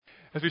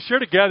As we share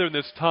together in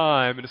this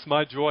time, and it's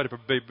my joy to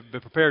be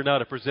prepared now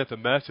to present the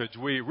message,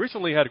 we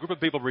recently had a group of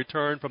people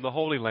return from the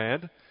Holy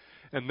Land,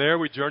 and there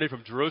we journeyed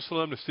from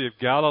Jerusalem to Sea of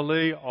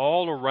Galilee,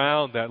 all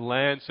around that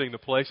land, seeing the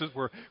places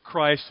where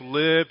Christ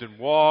lived and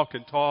walked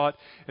and taught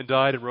and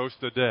died and rose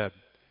from the dead.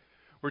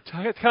 We're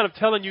kind of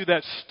telling you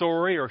that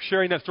story, or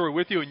sharing that story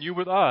with you and you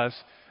with us,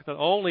 not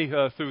only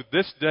through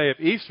this day of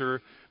Easter,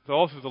 but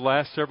also the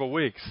last several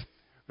weeks.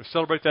 We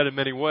celebrate that in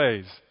many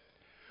ways.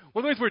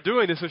 One of the ways we're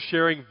doing this is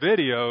sharing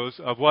videos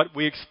of what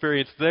we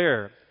experienced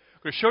there.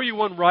 I'm going to show you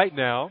one right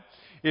now.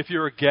 If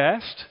you're a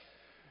guest,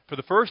 for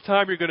the first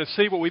time you're going to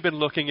see what we've been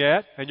looking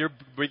at, and you're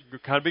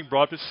kind of being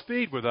brought to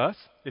speed with us.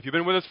 If you've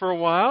been with us for a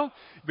while,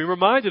 be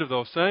reminded of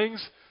those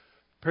things.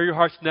 Prepare your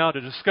hearts now to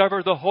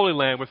discover the Holy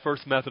Land with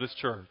First Methodist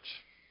Church.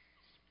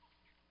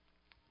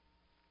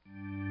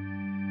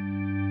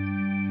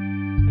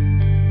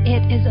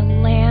 It is a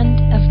land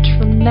of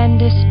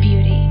tremendous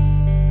beauty.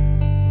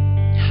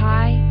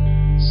 High,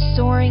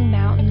 soaring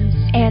mountains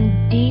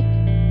and deep,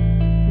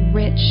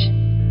 rich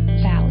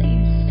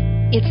valleys.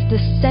 It's the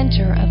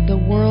center of the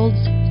world's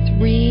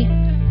three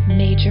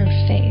major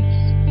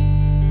faiths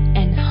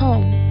and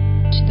home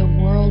to the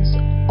world's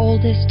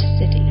oldest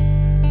city.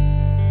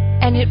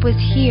 And it was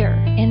here,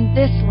 in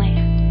this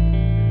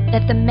land,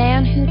 that the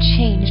man who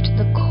changed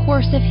the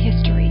course of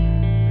history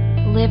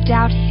lived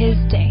out his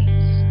days.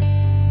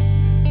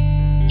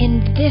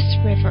 In this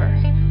river,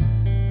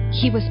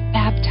 he was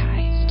baptized.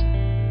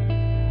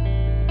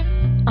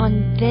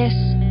 On this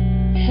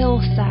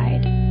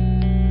hillside,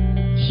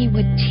 he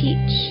would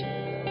teach.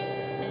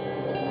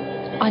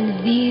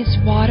 On these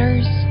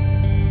waters,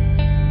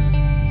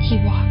 he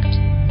walked.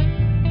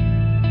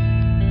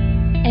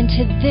 And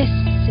to this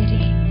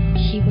city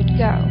he would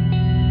go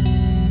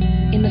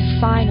in the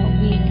final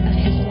week of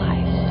his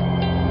life.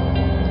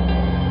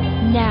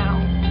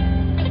 Now,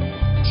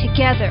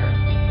 together,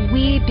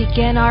 we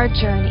begin our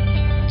journey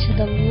to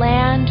the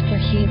land where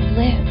he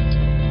lived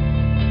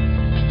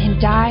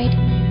and died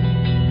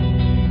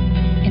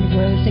and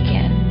rose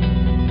again.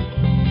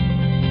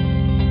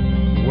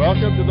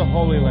 Welcome to the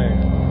Holy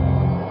Land.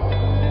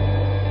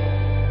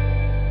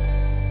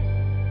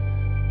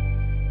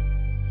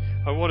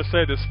 I want to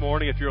say this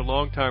morning, if you're a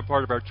longtime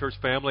part of our church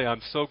family,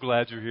 I'm so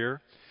glad you're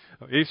here.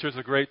 Easter is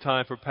a great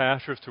time for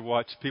pastors to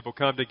watch people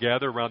come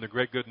together around the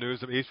great good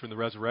news of Easter and the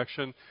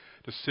resurrection,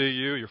 to see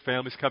you. Your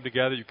families come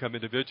together. You come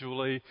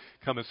individually,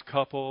 come as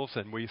couples,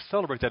 and we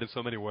celebrate that in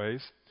so many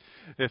ways.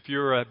 If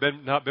you're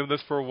not been with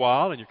us for a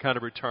while and you're kind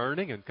of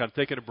returning and kind of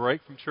taking a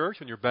break from church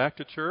and you're back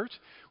to church,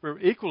 we're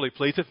equally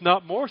pleased, if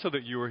not more so,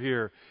 that you are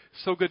here.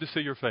 So good to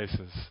see your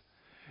faces.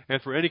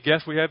 And for any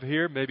guests we have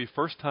here, maybe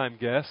first-time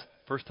guests,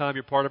 first time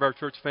you're part of our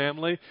church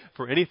family,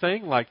 for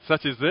anything like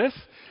such as this,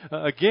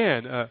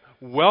 again,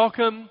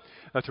 welcome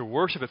to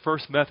worship at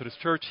First Methodist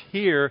Church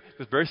here,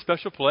 this very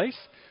special place.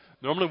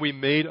 Normally we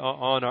meet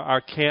on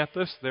our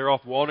campus there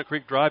off Walnut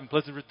Creek Drive and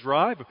Pleasant Ridge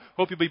Drive.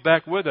 Hope you'll be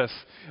back with us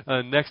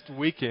next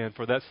weekend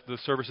for the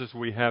services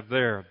we have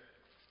there.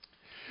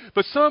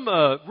 But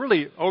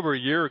really over a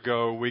year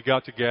ago, we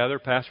got together,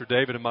 Pastor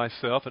David and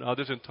myself and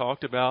others, and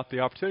talked about the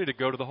opportunity to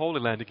go to the Holy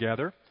Land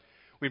together.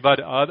 We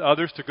invited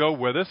others to go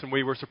with us, and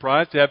we were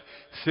surprised to have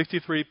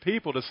 63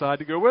 people decide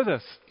to go with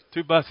us.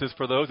 2 buses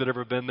for those that have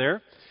ever been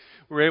there.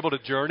 We were able to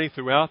journey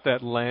throughout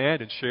that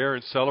land and share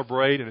and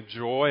celebrate and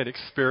enjoy and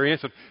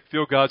experience and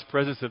feel God's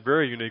presence in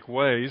very unique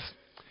ways.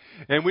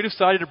 And we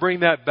decided to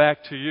bring that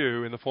back to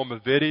you in the form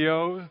of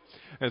video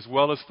as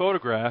well as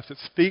photographs that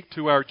speak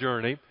to our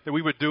journey, that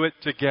we would do it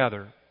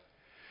together.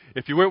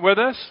 If you went with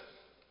us,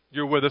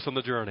 you're with us on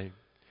the journey.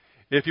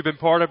 If you've been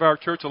part of our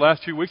church the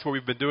last few weeks where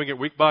we've been doing it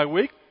week by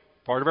week,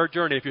 part of our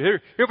journey. If you're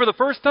here for the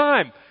first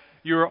time,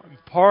 you're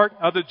part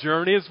of the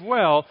journey as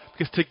well,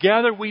 because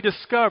together we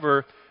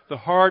discover the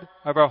heart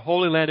of our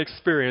Holy Land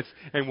experience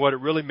and what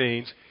it really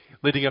means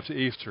leading up to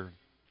Easter.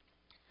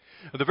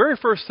 The very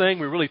first thing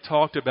we really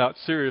talked about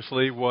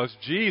seriously was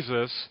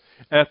Jesus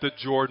at the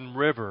Jordan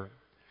River.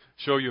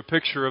 Show you a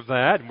picture of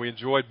that, and we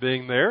enjoyed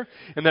being there.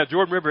 In that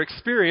Jordan River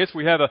experience,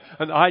 we have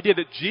an idea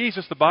that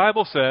Jesus, the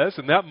Bible says,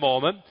 in that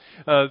moment,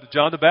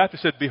 John the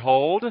Baptist said,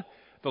 "Behold,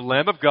 the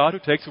Lamb of God who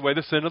takes away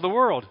the sin of the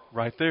world,"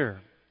 right there.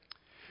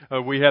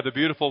 We have the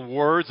beautiful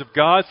words of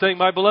God saying,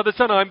 "My beloved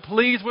Son, I'm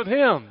pleased with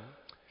him."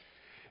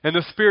 And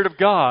the Spirit of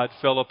God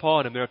fell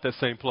upon him there at that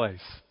same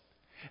place.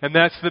 And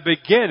that's the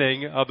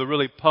beginning of the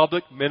really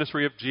public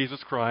ministry of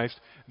Jesus Christ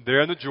there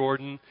in the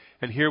Jordan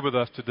and here with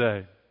us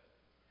today.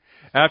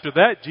 After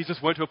that,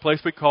 Jesus went to a place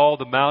we call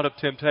the Mount of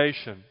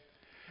Temptation.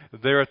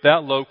 There at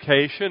that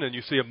location, and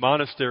you see a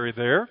monastery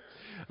there,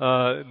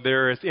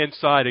 there is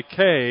inside a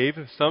cave.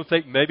 Some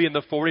think maybe in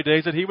the 40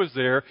 days that he was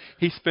there,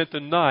 he spent the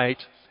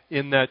night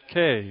in that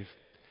cave.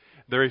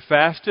 There he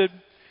fasted.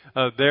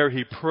 There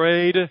he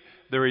prayed.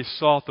 There he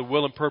sought the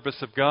will and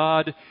purpose of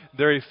God.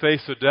 There he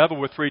faced the devil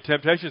with 3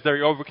 temptations. There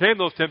he overcame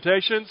those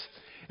temptations.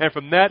 And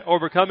from that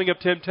overcoming of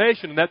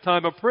temptation and that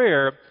time of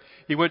prayer,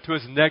 he went to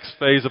his next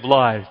phase of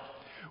life,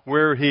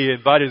 where he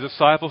invited his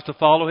disciples to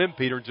follow him,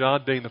 Peter and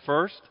John being the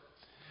first,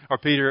 or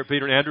Peter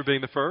and Andrew being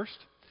the first.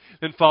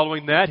 And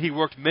following that, he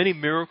worked many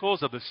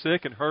miracles of the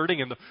sick and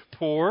hurting and the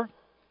poor.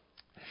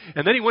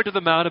 And then he went to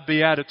the Mount of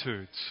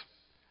Beatitudes.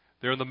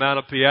 There in the Mount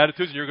of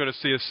Beatitudes, you're going to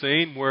see a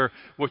scene where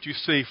what you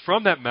see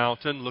from that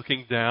mountain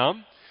looking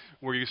down,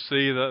 where you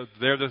see the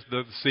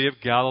Sea of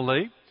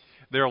Galilee.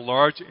 There, a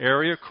large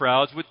area,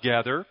 crowds would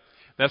gather.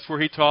 That's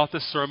where he taught the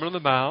Sermon on the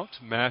Mount,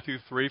 Matthew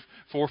 3,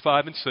 4,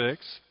 5, and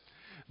 6.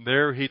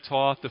 There he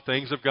taught the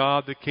things of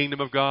God, the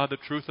kingdom of God, the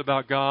truth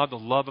about God, the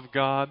love of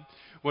God,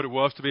 what it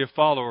was to be a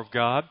follower of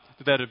God.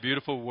 Did that in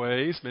beautiful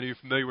ways. Many of you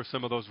are familiar with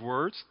some of those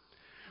words.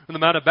 In the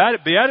Mount of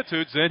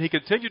Beatitudes, then, he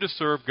continued to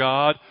serve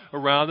God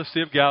around the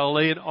Sea of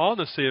Galilee and on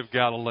the Sea of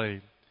Galilee.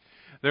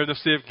 There in the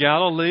Sea of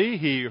Galilee,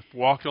 he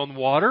walked on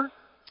water.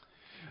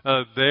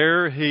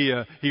 There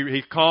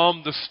he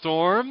calmed the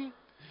storm.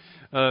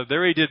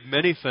 There he did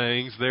many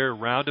things there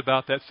round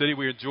about that city.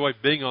 We enjoyed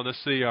being on the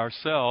sea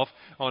ourselves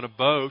on a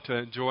boat,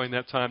 enjoying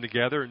that time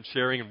together and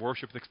sharing and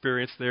worship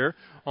experience there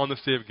on the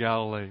Sea of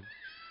Galilee.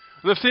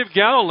 On the Sea of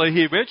Galilee,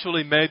 he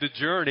eventually made the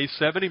journey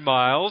 70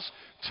 miles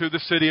to the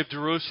city of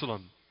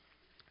Jerusalem.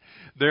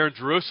 There in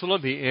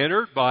Jerusalem, he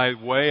entered by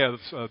way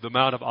of the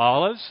Mount of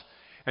Olives.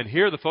 And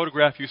here the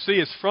photograph you see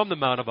is from the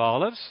Mount of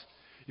Olives.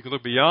 You can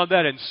look beyond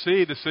that and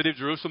see the city of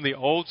Jerusalem, the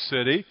old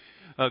city.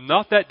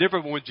 Not that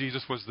different from when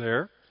Jesus was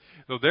there.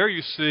 So there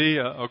you see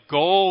a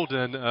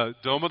golden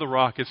Dome of the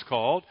Rock, it's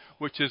called,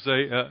 which is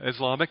a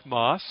Islamic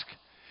mosque.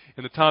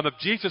 In the time of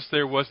Jesus,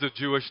 there was the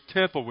Jewish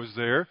temple was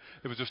there.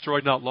 It was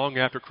destroyed not long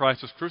after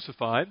Christ was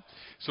crucified.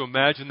 So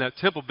imagine that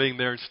temple being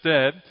there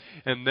instead.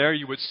 And there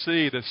you would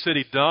see the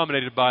city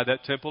dominated by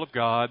that temple of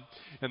God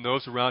and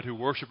those around who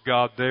worship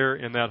God there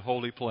in that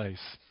holy place.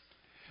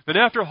 Then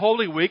after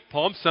Holy Week,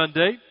 Palm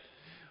Sunday,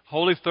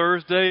 Holy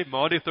Thursday,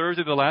 Maundy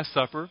Thursday, the Last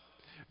Supper,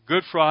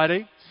 Good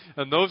Friday,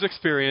 and those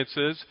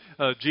experiences,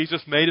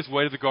 Jesus made his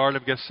way to the Garden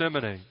of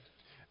Gethsemane.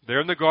 There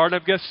in the Garden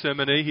of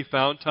Gethsemane, he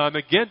found time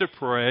again to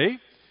pray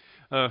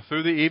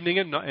through the evening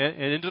and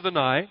into the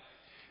night,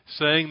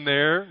 saying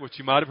there, which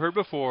you might have heard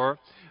before,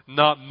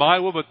 "Not my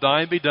will but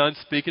thine be done,"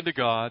 speaking to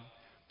God,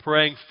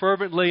 praying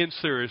fervently and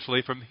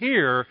seriously. From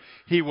here,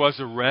 he was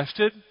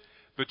arrested,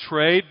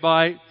 betrayed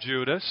by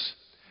Judas,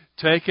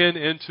 taken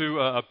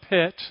into a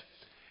pit.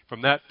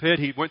 From that pit,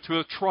 he went to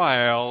a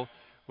trial.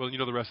 Well, you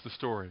know the rest of the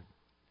story.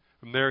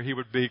 From there, he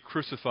would be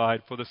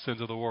crucified for the sins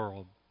of the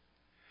world.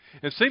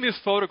 And seeing these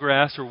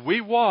photographs where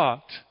we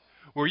walked,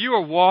 where you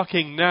are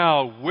walking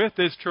now with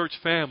this church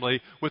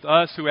family, with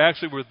us who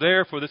actually were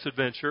there for this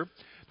adventure,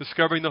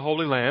 discovering the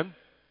Holy Land,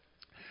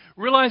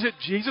 realize that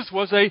Jesus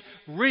was a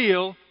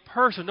real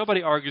person.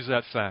 Nobody argues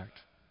that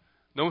fact.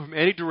 No one from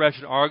any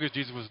direction argues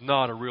Jesus was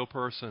not a real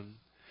person.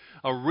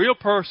 A real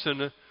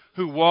person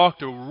who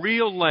walked a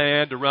real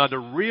land around a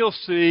real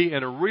sea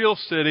and a real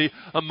city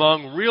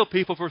among real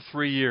people for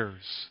 3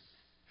 years.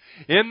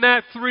 In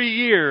that 3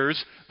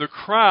 years, the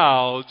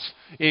crowds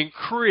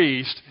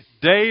increased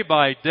day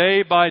by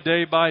day by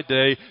day by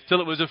day, till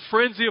it was a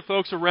frenzy of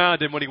folks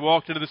around him when he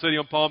walked into the city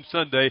on Palm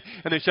Sunday,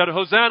 and they shouted,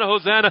 "Hosanna,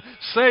 Hosanna,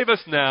 save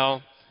us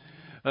now."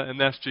 And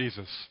that's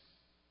Jesus.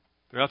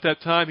 Throughout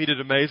that time, he did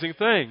amazing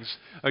things.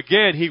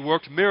 Again, he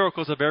worked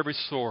miracles of every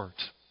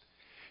sort.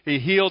 He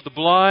healed the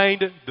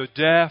blind, the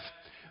deaf,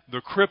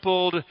 the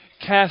crippled,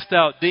 cast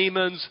out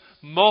demons,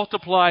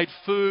 multiplied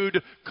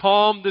food,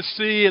 calmed the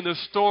sea and the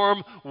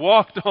storm,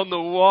 walked on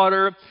the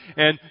water,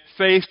 and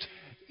faced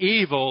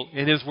evil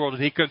in his world.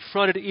 And he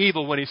confronted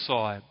evil when he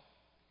saw it.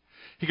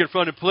 He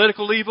confronted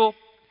political evil.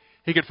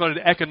 He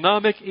confronted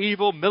economic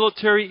evil,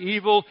 military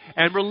evil,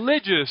 and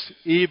religious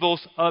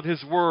evils of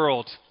his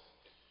world.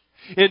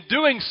 In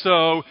doing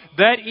so,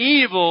 that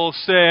evil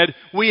said,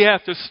 "We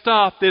have to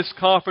stop this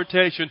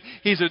confrontation.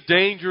 He's a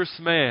dangerous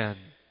man."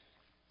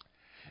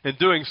 In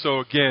doing so,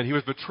 again, he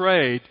was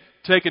betrayed,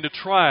 taken to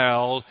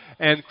trial,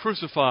 and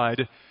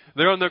crucified.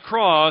 There on the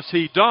cross,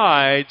 he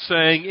died,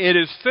 saying, "It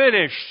is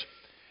finished.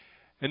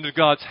 Into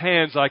God's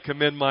hands I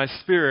commend my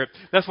spirit."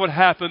 That's what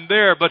happened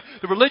there. But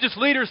the religious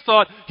leaders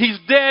thought, "He's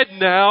dead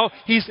now.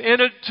 He's in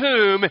a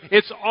tomb.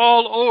 It's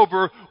all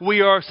over.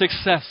 We are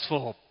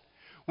successful.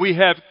 We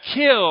have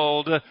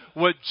killed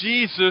what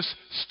Jesus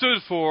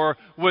stood for,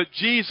 what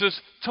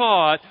Jesus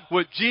taught,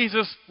 what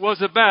Jesus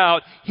was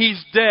about.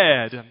 He's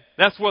dead."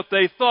 That's what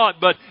they thought,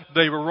 but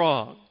they were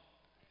wrong.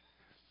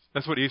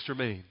 That's what Easter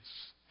means.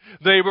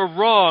 They were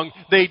wrong.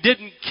 They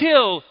didn't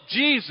kill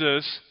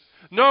Jesus,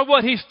 nor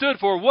what he stood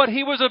for, what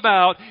he was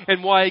about,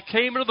 and why he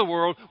came into the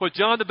world. What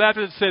John the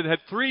Baptist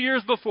had 3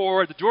 years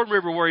before at the Jordan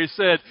River, where he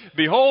said,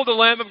 "Behold the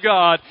Lamb of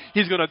God.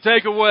 He's going to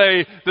take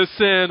away the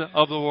sin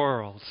of the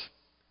world."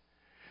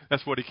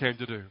 That's what he came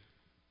to do.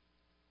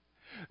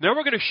 Now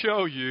we're going to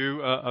show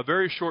you a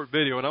very short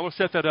video, and I will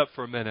set that up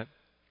for a minute.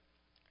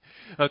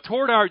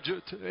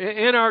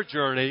 In our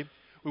journey,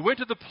 we went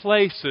to the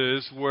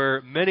places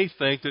where many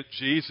think that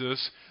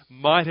Jesus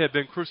might have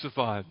been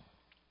crucified.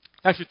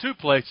 Actually, 2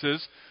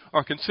 places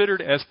are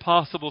considered as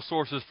possible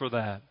sources for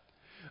that.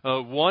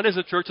 One is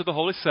the Church of the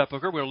Holy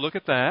Sepulchre. We're going to look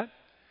at that.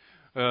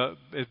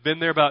 It's been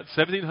there about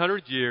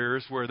 1,700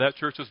 years, where that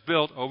church was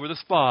built over the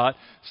spot.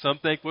 Some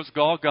think was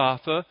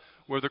Golgotha,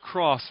 where the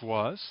cross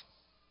was.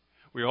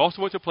 We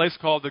also went to a place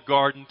called the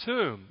Garden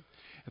Tomb.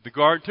 At the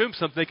Garden Tomb,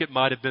 some think it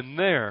might have been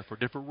there for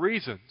different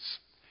reasons.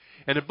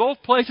 And in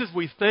both places,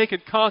 we think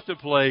and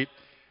contemplate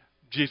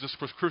Jesus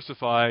was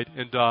crucified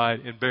and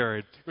died and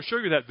buried. We'll show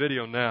you that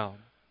video now.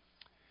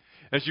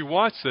 As you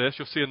watch this,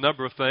 you'll see a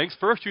number of things.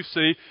 First, you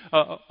see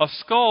a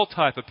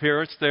skull-type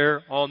appearance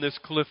there on this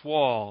cliff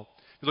wall.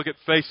 You look at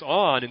face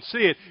on and see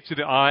it. You see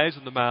the eyes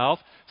and the mouth.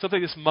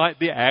 Something this might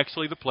be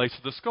actually the place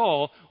of the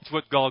skull, which is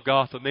what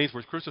Golgotha means,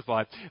 where it's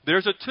crucified.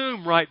 There's a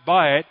tomb right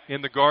by it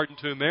in the Garden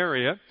Tomb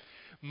area,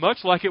 much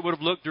like it would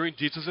have looked during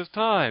Jesus'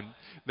 time.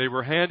 They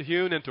were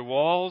hand-hewn into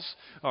walls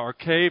or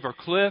cave or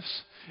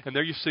cliffs, and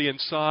there you see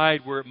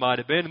inside where it might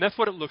have been, and that's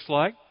what it looks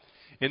like.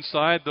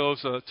 Inside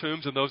those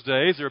tombs in those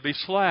days, there would be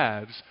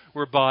slabs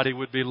where a body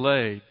would be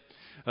laid.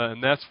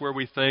 And that's where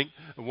we think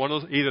one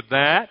of those, either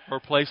that or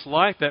a place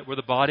like that where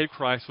the body of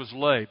Christ was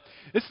laid.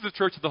 This is the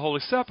Church of the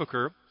Holy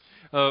Sepulchre,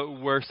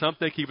 where some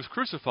think he was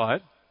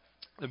crucified.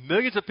 And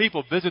millions of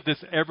people visit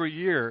this every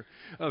year.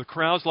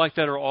 Crowds like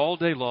that are all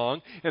day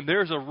long. And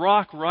there's a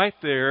rock right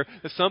there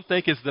that some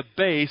think is the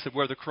base of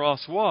where the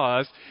cross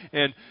was.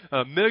 And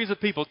millions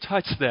of people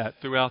touch that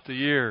throughout the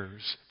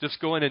years. Just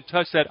go in and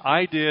touch that.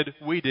 I did,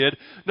 we did.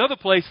 Another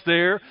place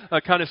there,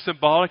 kind of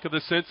symbolic of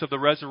the sense of the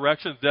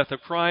resurrection, the death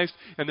of Christ.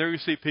 And there you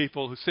see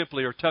people who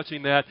simply are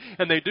touching that.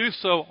 And they do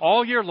so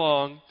all year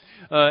long.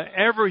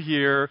 Every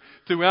year,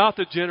 throughout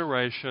the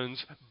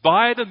generations,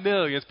 by the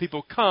millions,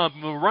 people come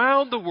from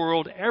around the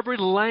world, every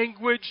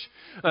language,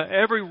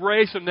 every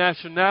race and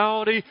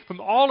nationality, from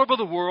all over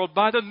the world,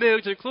 by the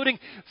millions, including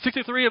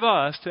 63 of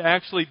us, to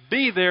actually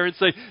be there and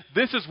say,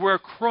 this is where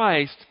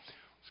Christ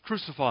was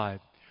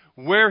crucified,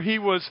 where he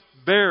was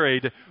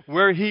buried,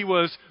 where he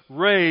was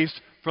raised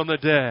from the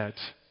dead.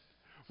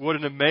 What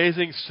an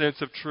amazing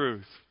sense of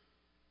truth.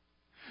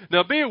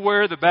 Now, be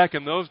aware that back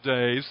in those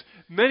days,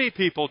 many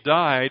people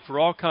died for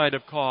all kinds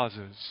of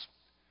causes.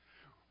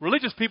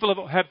 Religious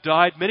people have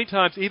died many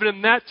times, even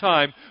in that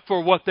time,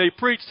 for what they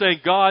preached,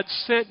 saying, God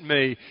sent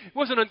me. It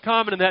wasn't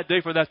uncommon in that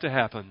day for that to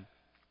happen.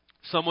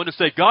 Someone to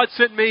say, God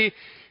sent me,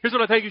 here's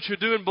what I think you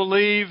should do and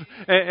believe,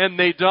 and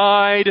they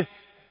died.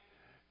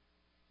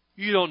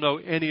 You don't know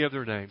any of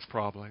their names,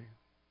 probably.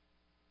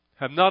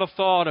 Have not a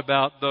thought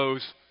about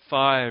those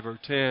 5 or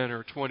 10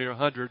 or 20 or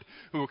 100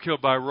 who were killed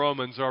by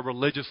Romans or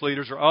religious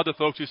leaders or other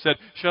folks who said,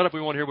 shut up,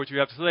 we want to hear what you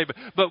have to say.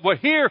 But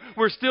here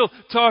we're still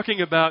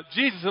talking about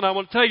Jesus, and I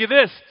want to tell you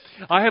this.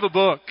 I have a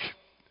book.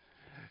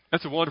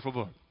 That's a wonderful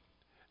book.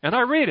 And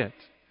I read it.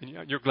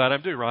 And you're glad I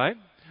do, right?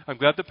 I'm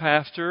glad a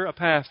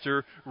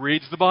pastor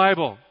reads the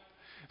Bible.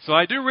 So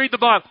I do read the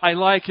Bible. I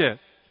like it.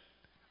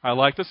 I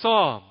like the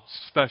Psalms,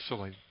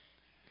 especially.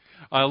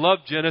 I love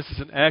Genesis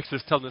and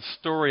Exodus telling the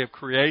story of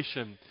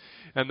creation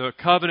and the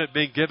covenant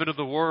being given to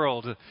the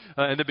world,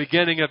 and the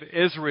beginning of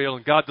Israel,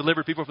 and God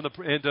delivered people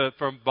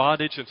from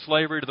bondage and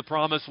slavery to the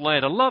promised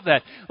land. I love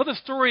that. I love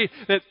the story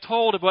that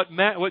told of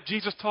what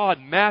Jesus taught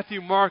in Matthew,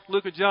 Mark,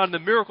 Luke, and John, the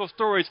miracle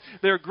stories.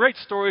 They're great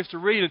stories to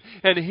read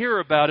and hear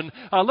about. And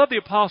I love the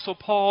Apostle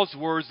Paul's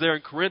words there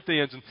in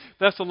Corinthians and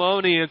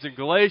Thessalonians and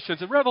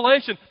Galatians and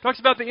Revelation. Talks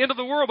about the end of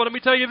the world. But let me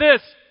tell you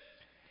this.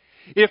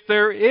 If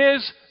there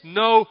is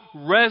no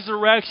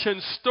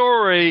resurrection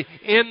story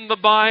in the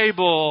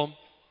Bible,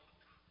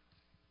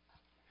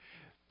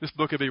 this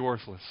book would be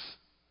worthless.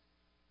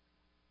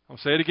 I'll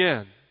say it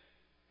again.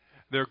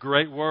 They're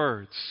great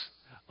words.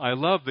 I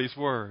love these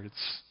words.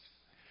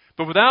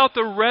 But without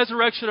the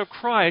resurrection of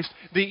Christ,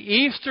 the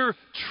Easter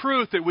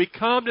truth that we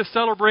come to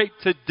celebrate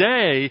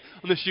today,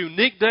 on this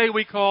unique day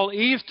we call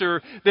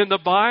Easter, then the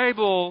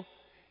Bible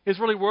is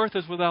really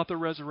worthless without the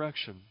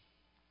resurrection.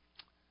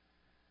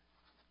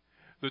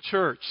 The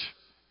church.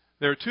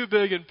 There are 2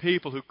 billion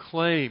people who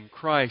claim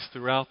Christ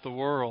throughout the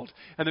world.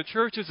 And the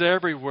church is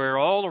everywhere,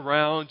 all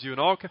around you.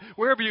 And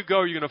wherever you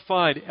go, you're going to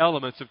find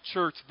elements of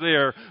church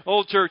there.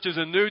 Old churches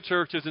and new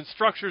churches and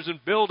structures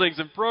and buildings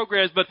and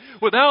programs. But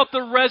without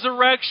the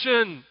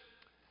resurrection,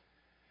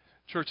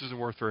 church isn't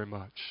worth very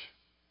much.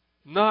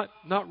 Not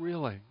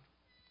really.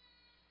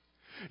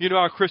 You know,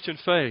 our Christian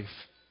faith.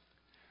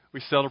 We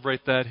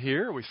celebrate that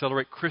here. We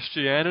celebrate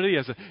Christianity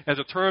as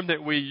a term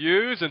that we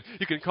use, and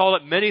you can call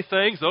it many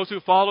things. Those who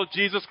follow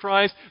Jesus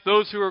Christ,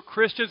 those who are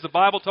Christians. The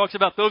Bible talks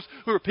about those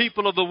who are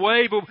people of the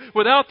way, but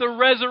without the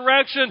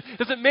resurrection, it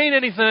doesn't mean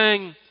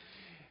anything.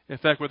 In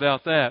fact,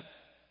 without that,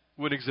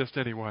 it wouldn't exist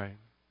anyway.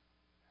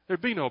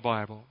 There'd be no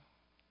Bible.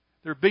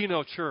 There'd be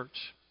no church.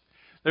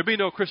 There'd be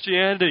no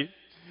Christianity.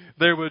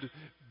 There would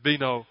be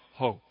no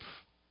hope.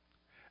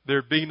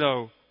 There'd be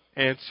no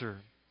answer.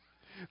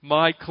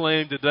 My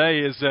claim today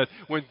is that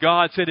when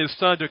God sent His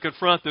Son to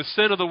confront the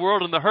sin of the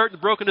world and the hurt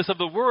and brokenness of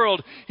the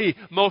world, He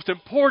most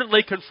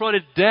importantly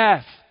confronted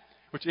death,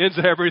 which ends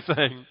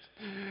everything,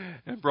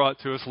 and brought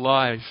to us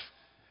life,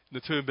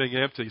 the tomb being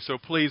empty. So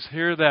please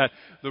hear that.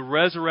 The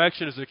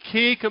resurrection is a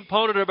key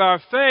component of our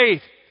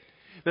faith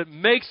that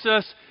makes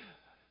us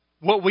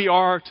what we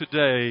are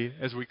today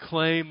as we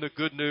claim the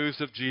good news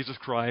of Jesus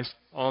Christ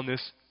on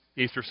this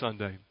Easter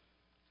Sunday.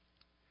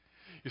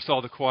 You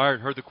saw the choir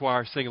and heard the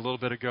choir sing a little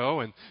bit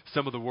ago, and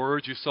some of the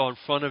words you saw in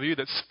front of you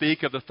that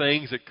speak of the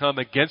things that come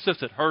against us,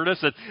 that hurt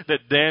us,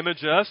 that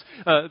damage us.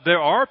 There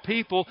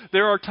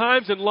are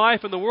times in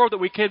life in the world that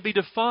we can be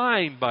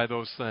defined by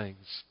those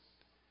things.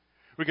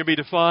 We can be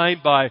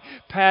defined by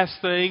past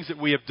things that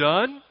we have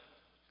done,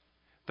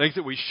 things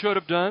that we should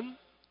have done.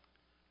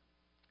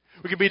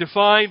 We can be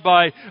defined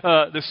by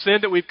the sin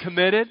that we've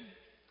committed,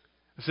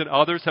 the sin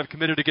others have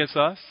committed against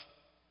us.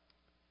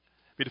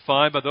 Be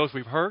defined by those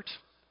we've hurt,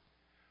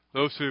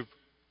 those who've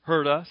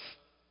hurt us.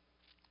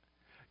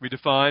 Be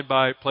defined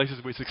by places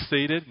we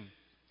succeeded and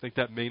think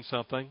that means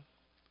something,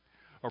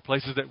 or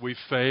places that we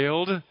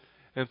failed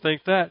and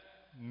think that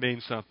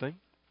means something.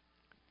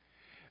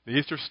 The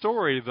Easter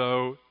story,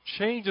 though,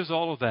 changes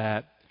all of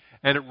that,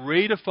 and it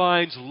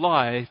redefines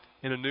life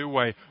in a new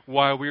way.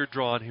 Why we are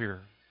drawn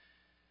here.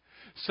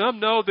 Some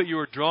know that you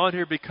are drawn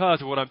here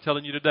because of what I'm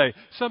telling you today.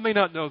 Some may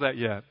not know that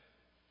yet.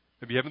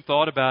 Maybe you haven't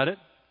thought about it.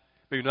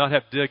 Maybe not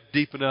have dug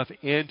deep enough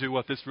into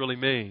what this really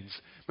means.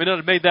 May not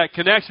have made that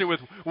connection with,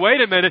 wait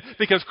a minute,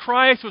 because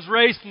Christ was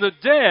raised from the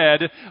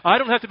dead, I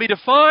don't have to be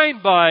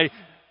defined by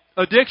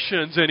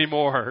addictions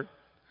anymore.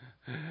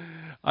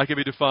 I can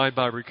be defined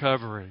by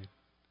recovery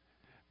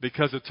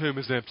because the tomb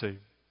is empty.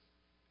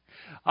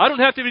 I don't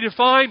have to be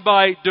defined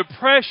by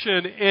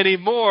depression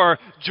anymore.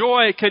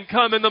 Joy can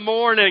come in the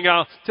morning.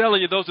 I'm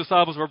telling you, those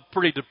disciples were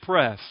pretty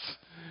depressed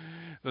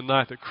the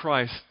night that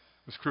Christ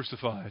was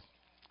crucified.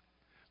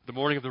 The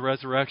morning of the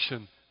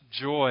resurrection,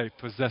 joy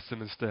possessed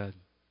them instead.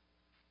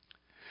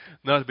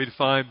 Not to be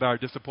defined by our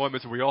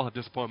disappointments. We all have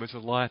disappointments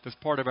in life. That's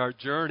part of our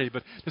journey.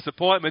 But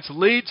disappointments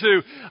lead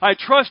to, I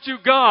trust you,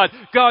 God.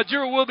 God,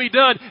 your will be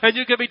done. And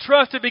you can be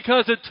trusted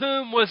because the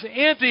tomb was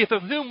empty. If the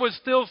tomb was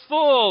still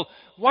full,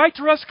 why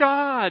trust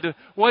God?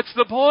 What's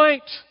the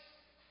point?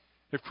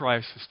 If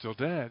Christ is still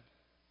dead.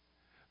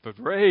 But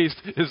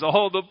raised is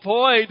all the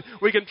point.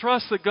 We can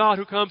trust the God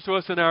who comes to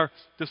us in our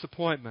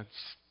disappointments.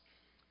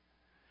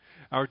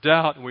 Our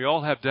doubt, and we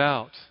all have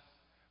doubt.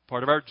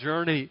 Part of our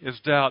journey is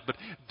doubt, but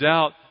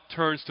doubt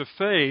turns to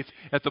faith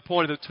at the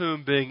point of the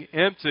tomb being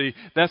empty.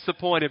 That's the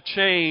point of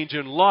change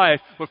in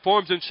life. What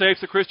forms and shapes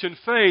the Christian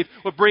faith,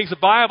 what brings the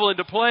Bible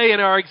into play in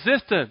our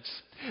existence.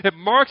 It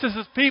marks us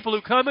as people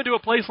who come into a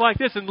place like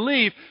this and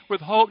leave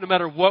with hope no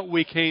matter what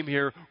we came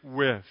here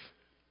with.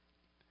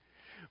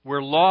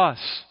 Where loss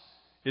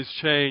is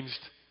changed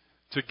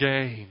to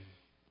gain.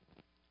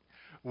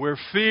 Where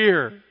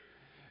fear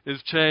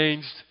is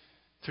changed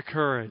to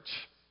courage.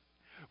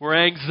 Where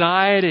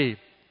anxiety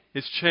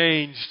is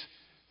changed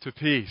to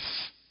peace.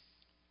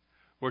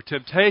 Where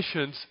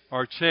temptations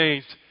are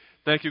changed,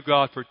 thank you,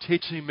 God, for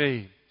teaching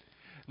me.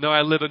 Now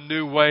I live a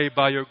new way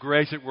by your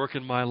grace at work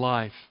in my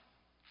life.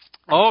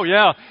 Oh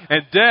yeah,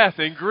 and death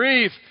and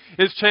grief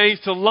is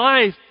changed to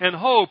life and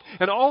hope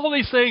and all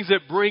these things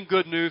that bring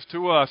good news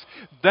to us.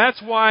 That's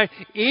why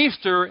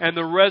Easter and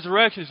the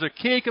resurrection is a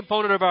key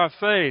component of our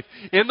faith.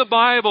 In the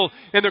Bible,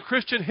 in the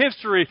Christian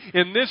history,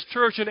 in this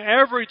church, in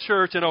every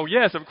church, and oh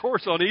yes, of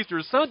course on Easter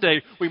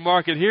Sunday, we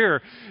mark it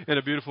here in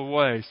a beautiful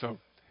way. So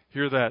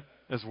hear that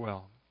as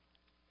well.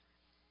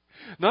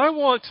 Now I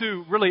want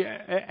to really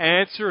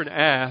answer and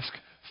ask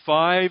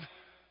 5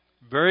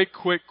 very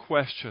quick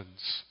questions.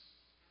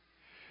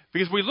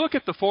 Because we look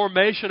at the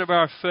formation of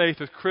our faith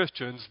as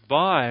Christians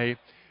by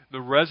the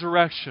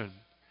resurrection.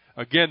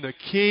 Again, the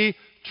key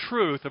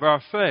truth of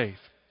our faith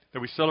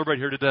that we celebrate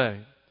here today.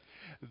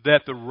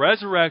 That the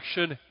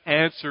resurrection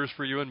answers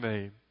for you and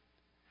me.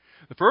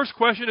 The first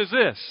question is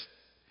this.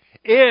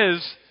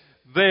 Is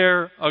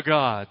there a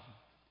God?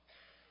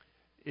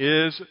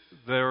 Is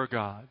there a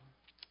God?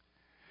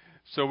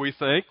 So we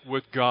think,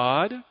 with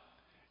God,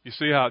 you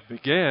see how it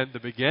began. The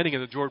beginning in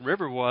the Jordan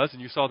River was,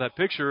 and you saw that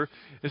picture,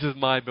 this is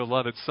my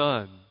beloved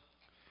Son.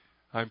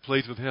 I'm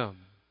pleased with Him.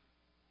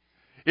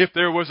 If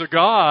there was a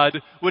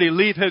God, would He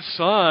leave His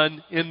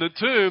Son in the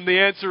tomb? The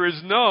answer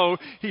is no.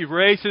 He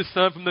raised His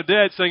Son from the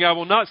dead, saying, I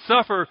will not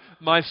suffer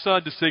my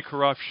Son to see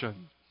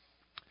corruption.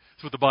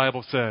 That's what the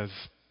Bible says.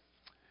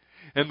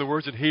 And the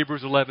words in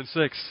Hebrews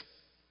 11:6.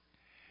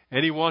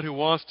 Anyone who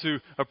wants to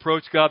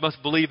approach God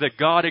must believe that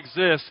God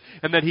exists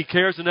and that He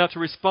cares enough to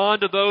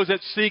respond to those that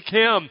seek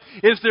Him.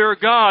 Is there a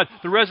God?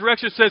 The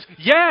resurrection says,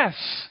 yes,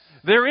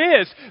 there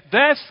is.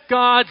 That's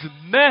God's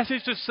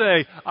message to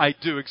say, I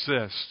do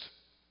exist.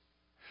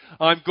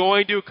 I'm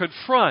going to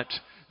confront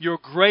your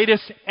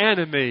greatest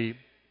enemy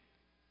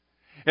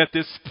at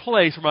this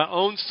place where my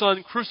own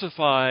Son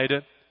crucified.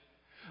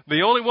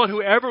 The only one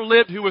who ever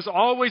lived who was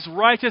always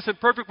righteous and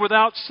perfect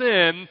without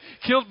sin,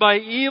 killed by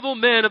evil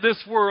men of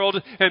this world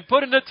and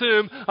put in a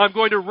tomb. I'm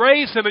going to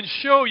raise Him and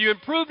show you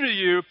and prove to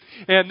you.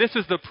 And this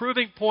is the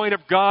proving point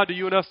of God to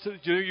you and us,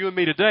 to you and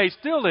me today,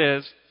 still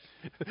is,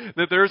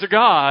 that there is a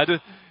God.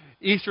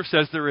 Easter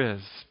says there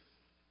is.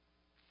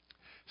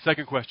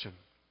 Second question.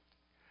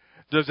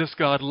 Does this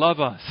God love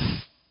us?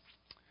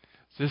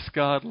 Does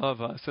God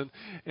love us?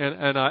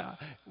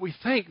 We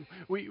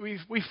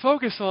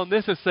focus on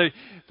this and say,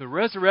 the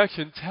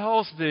resurrection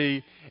tells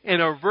me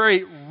in a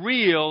very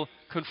real,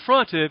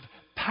 confrontive,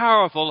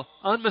 powerful,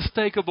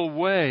 unmistakable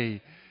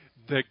way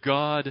that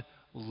God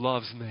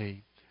loves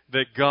me,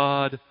 that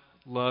God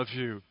loves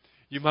you.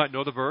 You might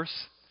know the verse.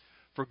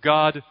 For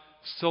God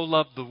so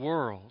loved the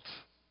world,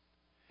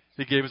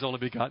 He gave His only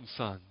begotten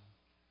Son.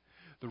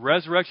 The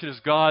resurrection is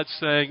God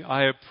saying,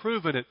 I have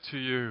proven it to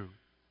you.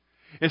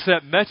 It's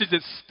that message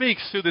that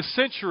speaks through the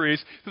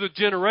centuries, through the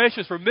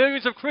generations, for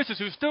millions of Christians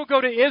who still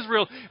go to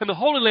Israel and the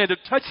Holy Land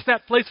to touch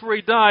that place where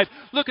He died,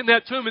 look in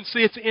that tomb and see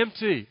it's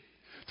empty.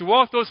 To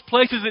walk those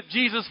places that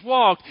Jesus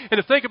walked, and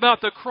to think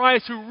about the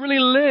Christ who really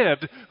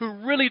lived,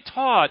 who really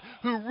taught,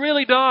 who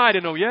really died,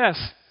 and oh yes,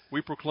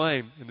 we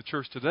proclaim in the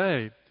church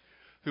today,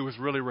 who was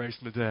really raised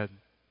from the dead.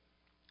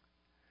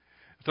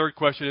 The third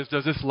question is,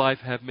 does this life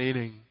have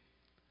meaning?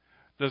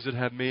 Does it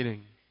have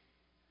meaning?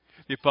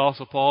 The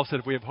Apostle Paul said,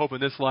 if we have hope in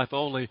this life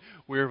only,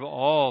 we are of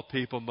all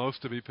people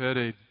most to be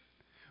pitied.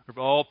 We're of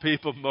all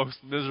people most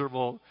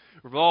miserable.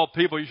 We're of all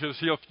people you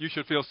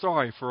should feel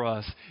sorry for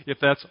us if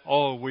that's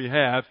all we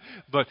have.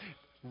 But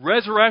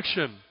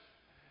resurrection,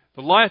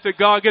 the life that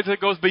God gives that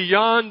goes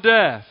beyond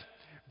death,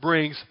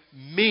 brings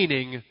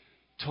meaning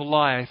to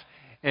life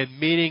and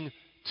meaning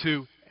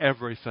to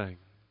everything.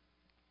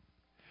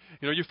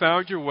 You know, you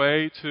found your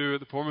way to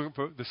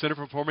the Center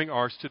for Performing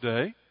Arts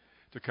today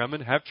to come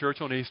and have church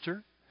on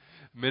Easter.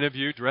 Many of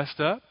you dressed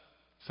up.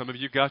 Some of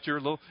you got your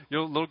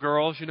little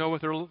girls,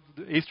 with their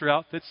Easter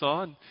outfits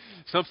on.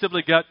 Some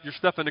simply got your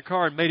stuff in the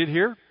car and made it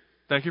here.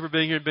 Thank you for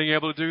being here and being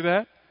able to do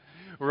that.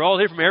 We're all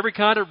here from every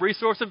kind of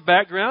resource and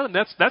background,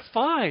 and that's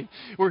fine.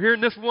 We're here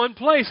in this one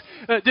place.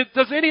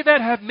 Does any of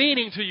that have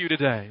meaning to you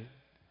today?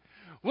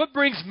 What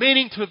brings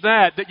meaning to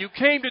that you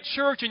came to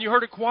church and you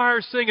heard a choir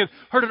sing and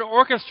heard an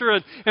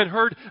orchestra and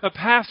heard a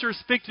pastor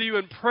speak to you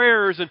in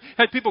prayers and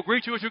had people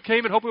greet you as you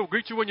came and hopefully will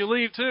greet you when you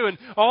leave too and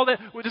all that?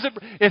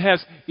 It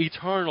has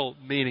eternal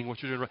meaning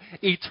what you're doing right.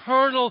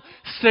 Eternal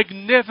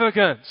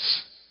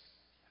significance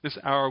this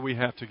hour we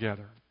have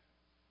together.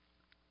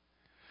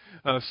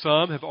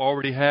 Some have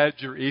already had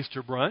your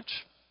Easter brunch.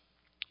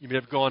 You may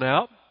have gone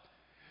out.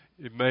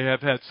 You may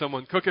have had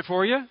someone cook it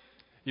for you.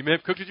 You may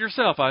have cooked it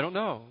yourself. I don't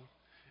know.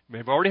 You may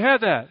have already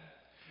had that.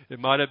 It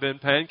might have been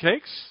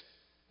pancakes.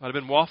 Might have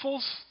been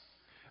waffles.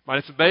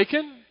 Might have been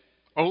bacon.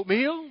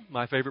 Oatmeal,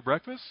 my favorite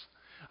breakfast.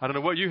 I don't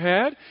know what you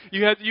had.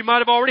 You might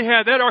have already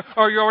had that,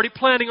 or you're already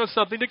planning on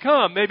something to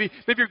come. Maybe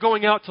you're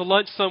going out to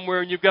lunch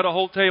somewhere and you've got a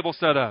whole table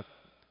set up.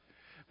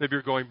 Maybe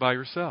you're going by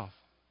yourself.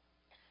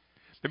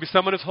 Maybe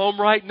someone is home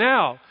right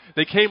now.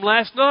 They came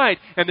last night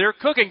and they're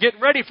cooking,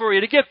 getting ready for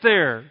you to get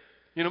there.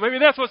 Maybe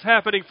that's what's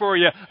happening for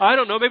you. I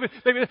don't know. Maybe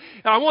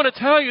I want to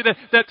tell you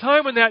that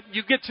time when that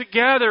you get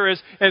together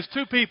as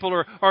two people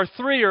or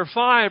three or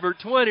five or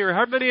 20 or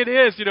however many it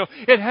is,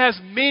 it has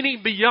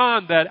meaning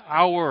beyond that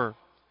hour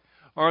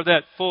or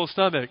that full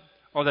stomach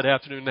or that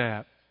afternoon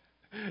nap.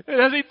 It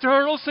has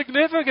eternal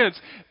significance.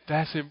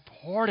 That's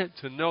important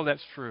to know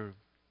that's true.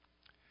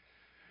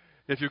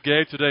 If you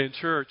gave today in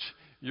church,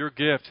 your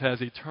gift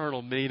has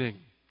eternal meaning.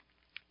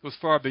 It goes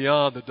far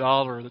beyond the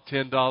dollar or the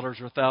 $10 or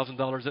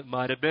 $1,000 it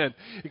might have been.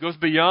 It goes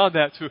beyond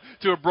that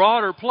to a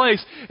broader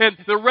place. And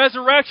the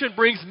resurrection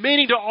brings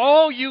meaning to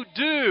all you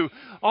do,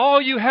 all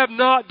you have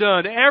not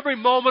done. Every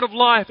moment of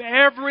life,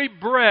 every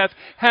breath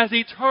has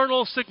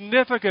eternal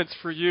significance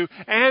for you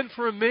and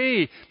for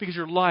me because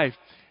your life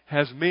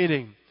has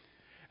meaning.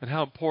 And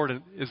how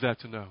important is that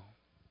to know?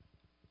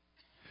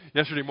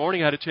 Yesterday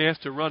morning, I had a chance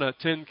to run a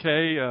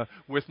 10K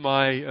with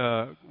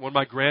one of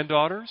my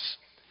granddaughters.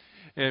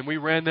 And we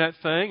ran that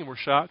thing, and we're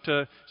shocked.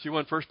 She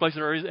won first place in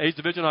her age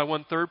division. I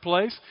won third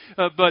place.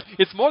 But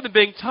it's more than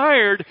being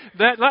tired.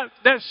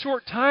 That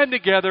short time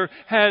together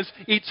has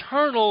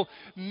eternal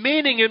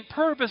meaning and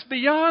purpose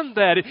beyond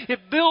that. It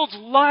builds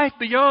life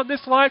beyond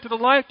this life to the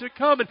life to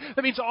come. And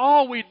that means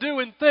all we do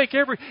and think,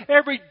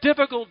 every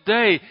difficult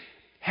day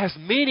has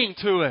meaning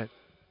to it.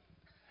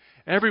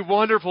 Every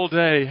wonderful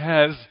day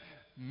has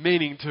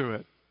meaning to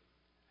it.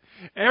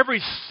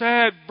 Every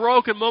sad,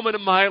 broken moment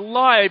of my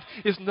life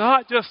is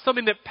not just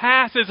something that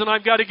passes and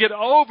I've got to get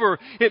over.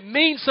 It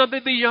means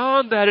something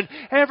beyond that. And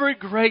every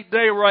great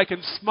day where I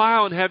can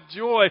smile and have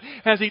joy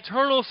has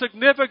eternal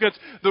significance.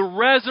 The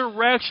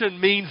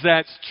resurrection means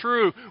that's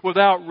true.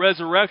 Without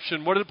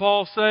resurrection, what did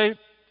Paul say?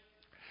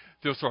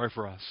 Feel sorry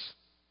for us.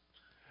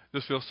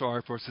 Just feel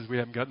sorry for us as we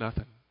haven't got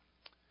nothing.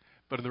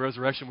 But in the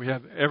resurrection, we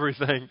have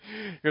everything.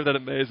 Hear that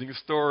amazing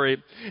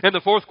story. And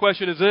the fourth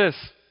question is this.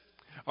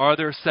 Are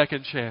there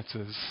second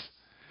chances?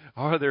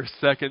 Are there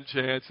second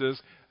chances?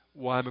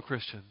 Why I'm a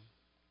Christian.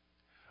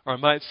 Or I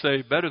might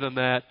say better than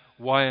that,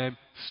 why I'm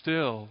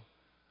still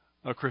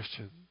a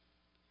Christian.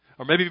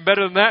 Or maybe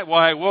better than that,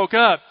 why I woke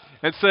up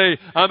and say,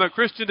 I'm a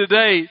Christian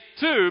today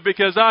too,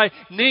 because I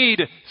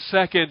need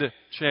second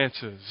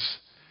chances.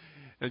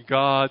 And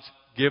God's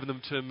given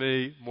them to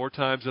me more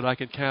times than I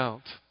can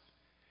count.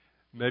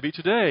 Maybe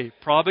today,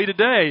 probably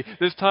today,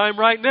 this time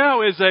right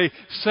now is a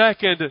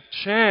second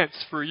chance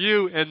for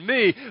you and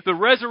me. The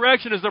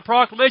resurrection is the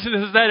proclamation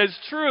that is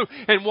true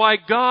and why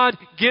God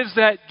gives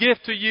that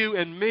gift to you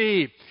and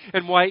me.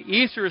 And why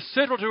Easter is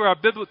central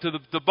to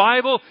the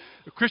Bible,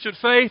 the Christian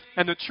faith,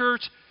 and the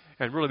church,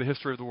 and really the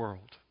history of the world.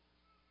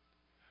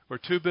 where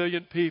 2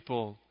 billion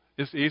people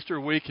this Easter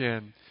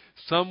weekend,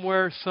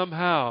 somewhere,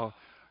 somehow,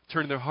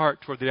 turning their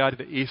heart toward the idea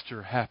that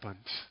Easter happened.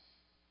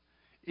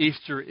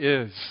 Easter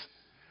is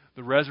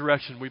the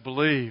resurrection we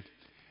believe.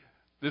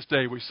 This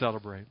day we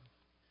celebrate.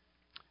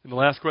 And the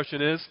last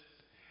question is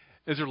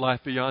there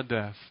life beyond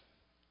death?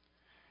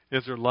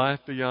 Is there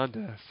life beyond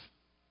death?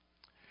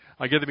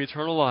 I give them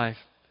eternal life.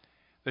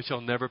 They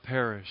shall never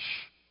perish.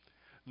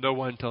 No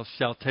one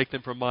shall take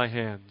them from my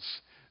hands.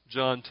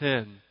 John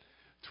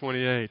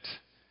 10:28.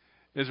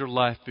 Is there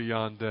life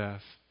beyond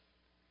death?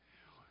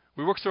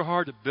 We work so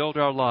hard to build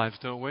our lives,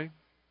 don't we?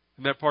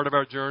 Isn't that part of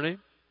our journey?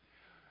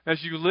 As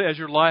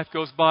your life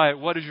goes by,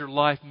 what is your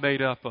life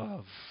made up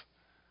of?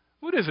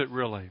 What is it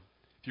really?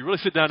 If you really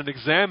sit down and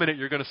examine it,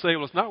 you're going to say,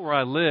 well, it's not where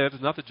I live.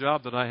 It's not the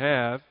job that I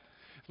have.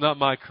 It's not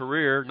my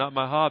career, not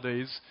my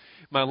hobbies.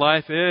 My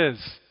life is,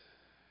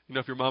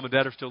 if your mom and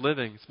dad are still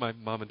living, it's my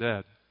mom and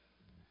dad.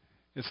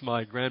 It's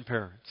my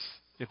grandparents,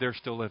 if they're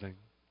still living.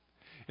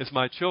 It's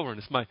my children.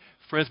 It's my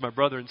friends, my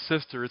brother and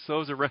sister. It's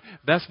those around.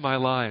 That's my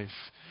life.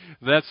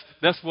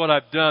 That's what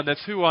I've done.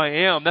 That's who I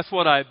am. That's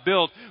what I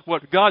built.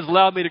 What God's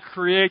allowed me to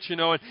create,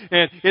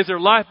 And is there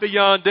life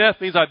beyond death?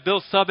 Means I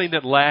built something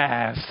that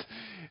lasts.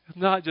 It's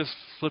not just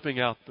slipping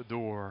out the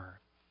door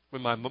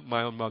when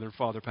my own mother and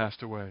father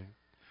passed away,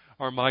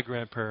 or my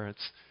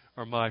grandparents,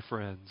 or my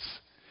friends.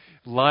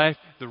 Life,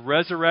 the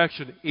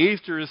resurrection,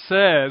 Easter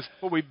says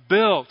what we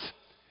built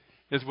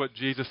is what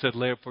Jesus said,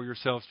 lay up for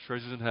yourselves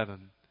treasures in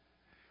heaven.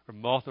 Where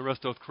moth and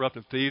rust doth corrupt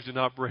and thieves do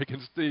not break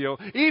and steal.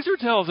 Easter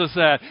tells us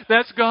that.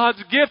 That's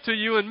God's gift to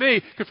you and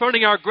me,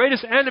 confronting our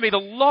greatest enemy, the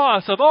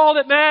loss of all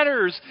that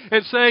matters,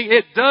 and saying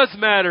it does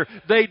matter.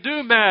 They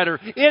do matter.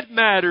 It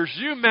matters.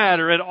 You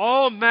matter. It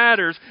all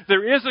matters.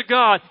 There is a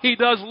God. He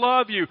does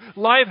love you.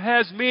 Life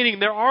has meaning.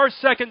 There are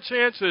second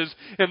chances,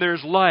 and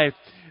there's life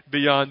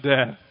beyond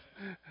death.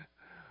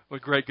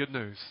 What great good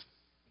news.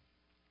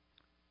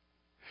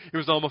 It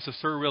was almost a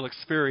surreal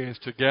experience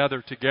to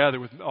gather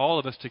together with all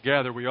of us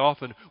together. We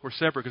often were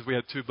separate because we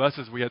had 2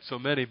 buses. We had so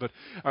many. But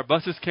our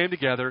buses came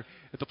together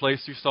at the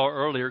place you saw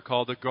earlier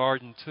called the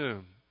Garden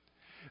Tomb.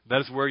 That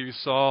is where you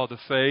saw the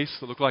face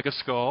that looked like a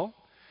skull.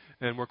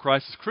 And where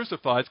Christ is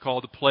crucified is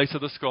called the place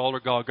of the skull, or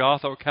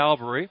Golgotha, or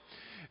Calvary.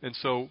 And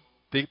so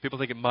people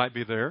think it might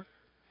be there.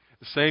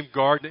 The same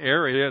garden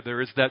area,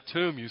 there is that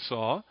tomb you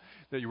saw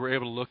that you were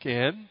able to look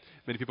in.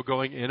 Many people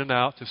going in and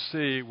out to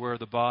see where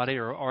the body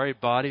or a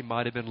body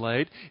might have been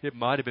laid. It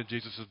might have been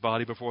Jesus'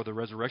 body before the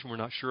resurrection. We're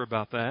not sure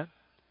about that.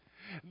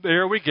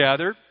 There we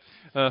gathered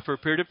for a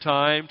period of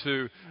time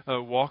to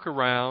walk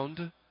around,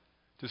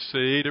 to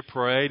see, to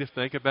pray, to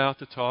think about,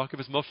 to talk. It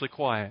was mostly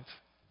quiet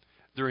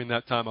during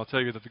that time. I'll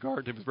tell you that the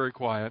garden tomb was very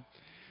quiet.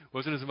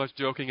 Wasn't as much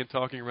joking and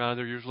talking around as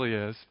there usually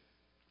is.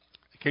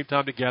 It came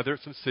time to gather at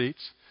some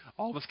seats.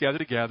 All of us gathered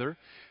together.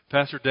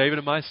 Pastor David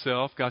and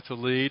myself got to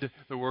lead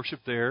the worship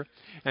there,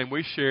 and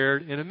we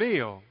shared in a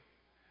meal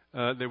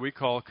that we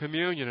call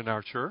communion in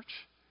our church.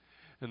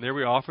 And there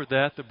we offered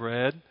that, the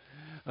bread,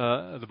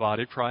 the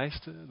body of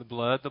Christ, the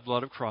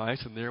blood of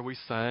Christ. And there we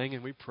sang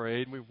and we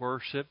prayed and we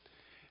worshiped.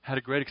 Had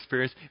a great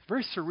experience.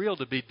 Very surreal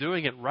to be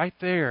doing it right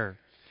there.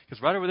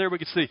 Because right over there we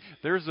could see,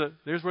 there's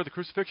where the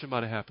crucifixion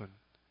might have happened.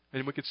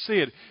 And we could see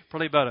it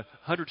probably about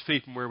 100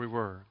 feet from where we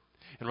were.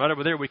 And right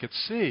over there we could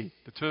see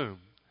the tomb.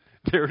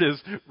 There it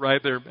is right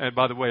there. And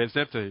by the way, it's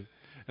empty.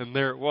 And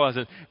there it was.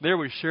 And there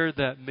we shared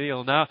that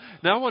meal. Now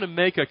I want to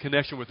make a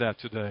connection with that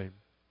today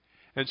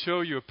and show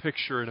you a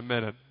picture in a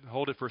minute.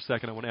 Hold it for a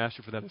second. I want to ask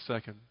you for that in a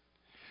second.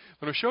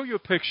 I'm going to show you a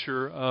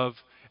picture of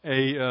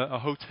a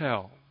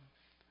hotel.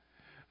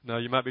 Now,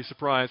 you might be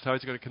surprised how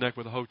he's going to connect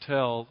with a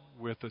hotel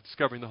with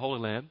discovering the Holy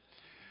Land.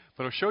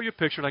 But I'll show you a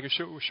picture, and I can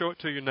show it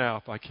to you now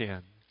if I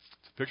can.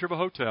 It's a picture of a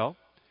hotel.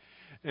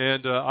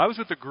 And I was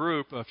with a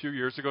group a few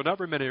years ago, not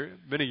very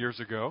many years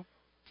ago,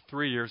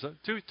 2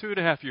 and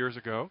a half years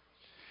ago.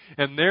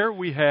 And there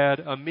we had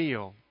a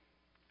meal.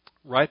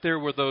 Right there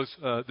where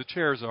the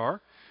chairs are,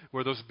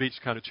 where those beach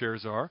kind of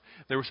chairs are.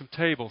 There were some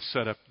tables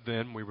set up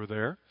then we were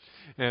there.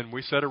 And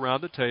we sat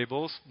around the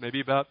tables, maybe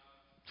about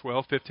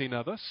 12, 15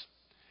 of us.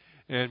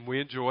 And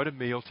we enjoyed a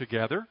meal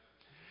together.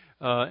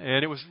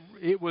 And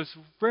it was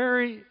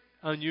very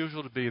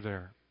unusual to be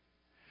there.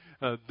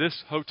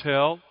 This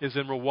hotel is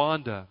in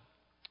Rwanda.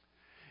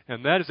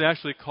 And that is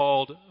actually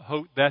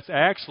that's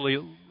actually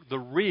the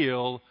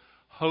real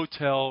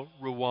Hotel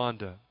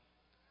Rwanda.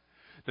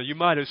 Now, you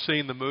might have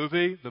seen the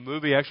movie. The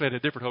movie actually had a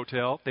different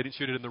hotel. They didn't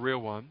shoot it in the real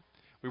one.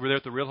 We were there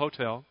at the real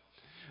hotel.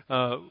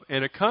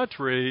 In a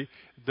country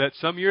that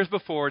some years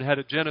before had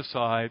a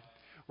genocide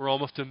where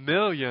almost 1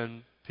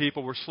 million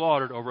people were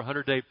slaughtered over a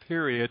 100-day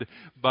period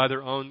by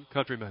their own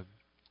countrymen.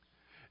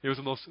 It was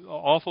the most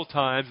awful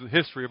times in the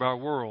history of our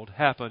world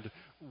happened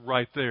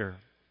right there.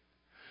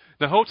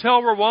 The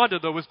Hotel Rwanda,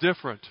 though, was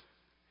different.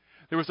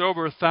 There was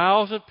over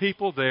 1,000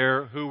 people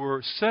there who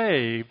were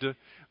saved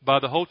by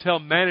the hotel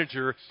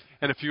manager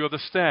and a few of the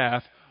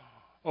staff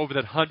over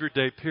that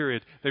 100-day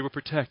period. They were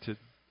protected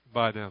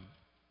by them.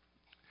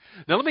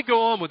 Now, let me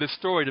go on with this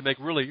story to make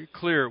really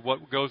clear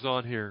what goes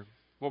on here,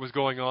 what was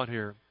going on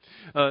here.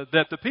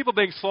 that the people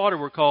being slaughtered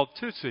were called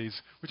Tutsis,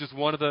 which is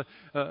one of the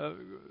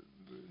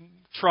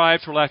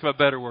tribes, for lack of a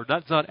better word.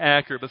 That's not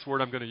accurate, but that's the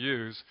word I'm going to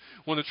use.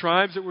 One of the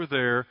tribes that were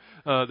there,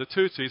 the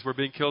Tutsis, were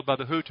being killed by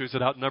the Hutus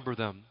that outnumbered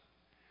them.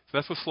 So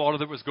that's the slaughter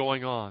that was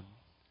going on.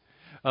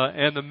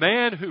 And the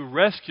man who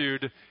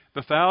rescued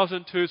the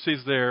 1,000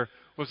 Tutsis there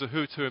was a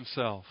Hutu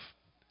himself,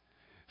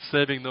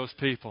 saving those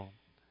people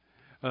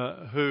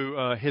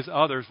who his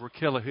others were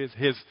killing,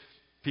 his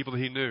people that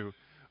he knew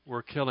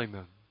were killing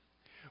them.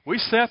 We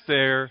sat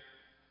there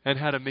and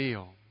had a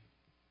meal.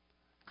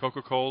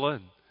 Coca-Cola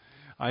and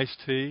iced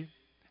tea,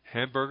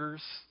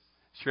 hamburgers,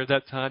 shared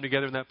that time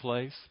together in that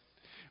place.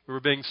 We were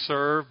being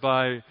served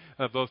by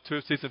both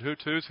Tutsis and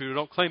Hutus who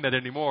don't claim that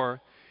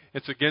anymore.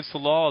 It's against the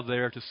law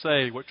there to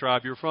say what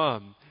tribe you're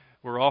from.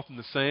 We're all from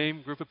the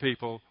same group of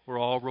people. We're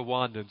all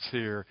Rwandans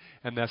here,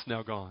 and that's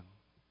now gone.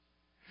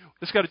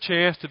 Just got a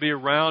chance to be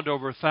around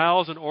over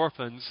 1,000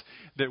 orphans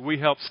that we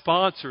help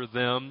sponsor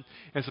them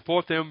and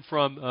support them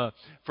from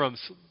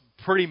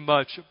pretty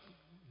much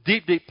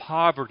deep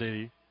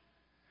poverty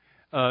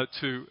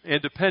to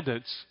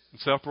independence and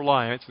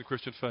self-reliance in the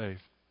Christian faith.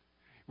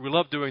 We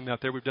love doing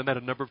that there. We've done that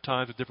a number of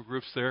times with different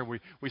groups there, and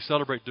we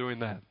celebrate doing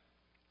that.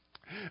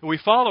 And we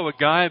follow a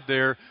guide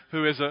there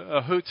who is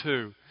a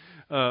Hutu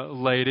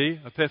lady,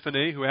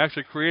 Epiphany, who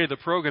actually created the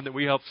program that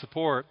we help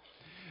support.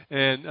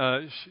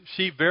 And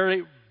she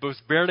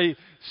was barely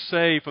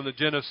saved from the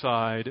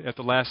genocide at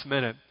the last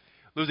minute,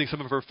 losing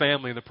some of her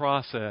family in the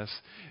process.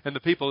 And the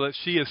people that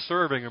she is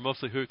serving are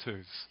mostly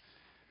Hutus,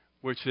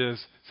 which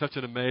is such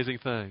an amazing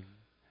thing.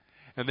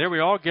 And there we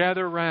all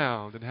gather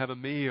around and have a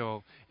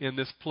meal in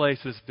this place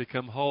that's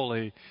become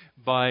holy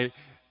by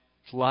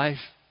life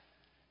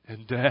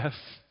and death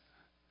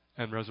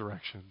and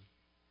resurrection.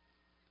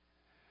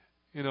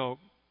 You know,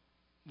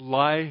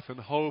 life and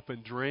hope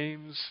and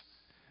dreams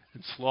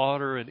and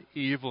slaughter and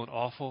evil and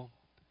awful.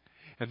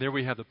 And there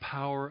we have the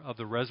power of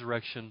the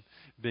resurrection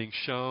being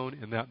shown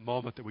in that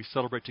moment that we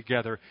celebrate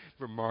together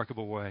in a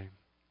remarkable way.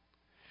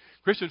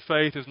 Christian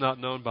faith is not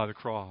known by the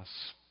cross.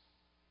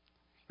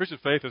 Christian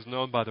faith is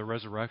known by the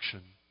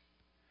resurrection.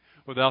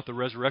 Without the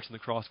resurrection, the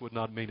cross would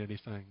not mean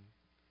anything.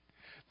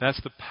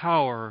 That's the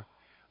power,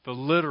 the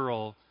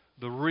literal,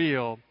 the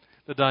real,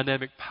 the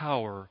dynamic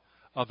power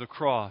of the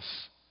cross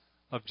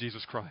of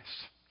Jesus Christ.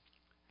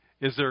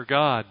 Is there a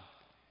God?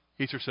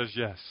 Easter says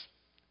yes.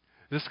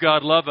 Does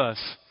God love us?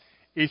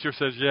 Easter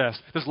says yes.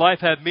 Does life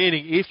have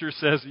meaning? Easter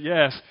says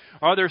yes.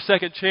 Are there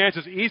second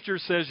chances? Easter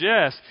says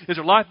yes. Is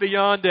there life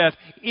beyond death?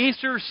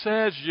 Easter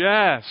says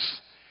yes.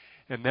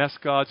 And that's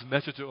God's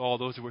message to all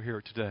those who are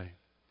here today.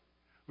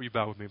 Will you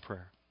bow with me in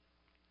prayer?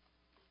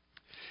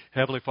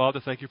 Heavenly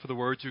Father, thank you for the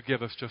words you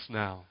give us just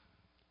now.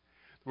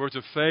 The words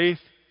of faith,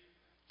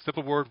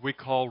 simple word we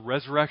call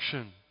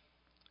resurrection.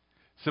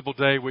 Simple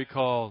day we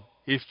call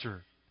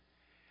Easter.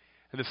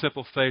 And the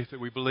simple faith that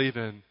we believe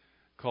in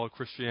called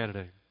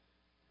Christianity.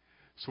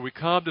 So we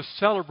come to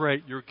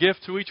celebrate your gift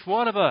to each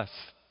one of us.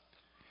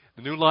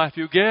 The new life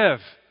you give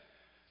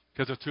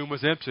because the tomb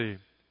was empty.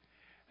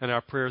 And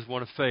our prayer is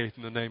one of faith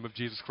in the name of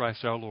Jesus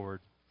Christ our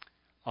Lord.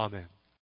 Amen.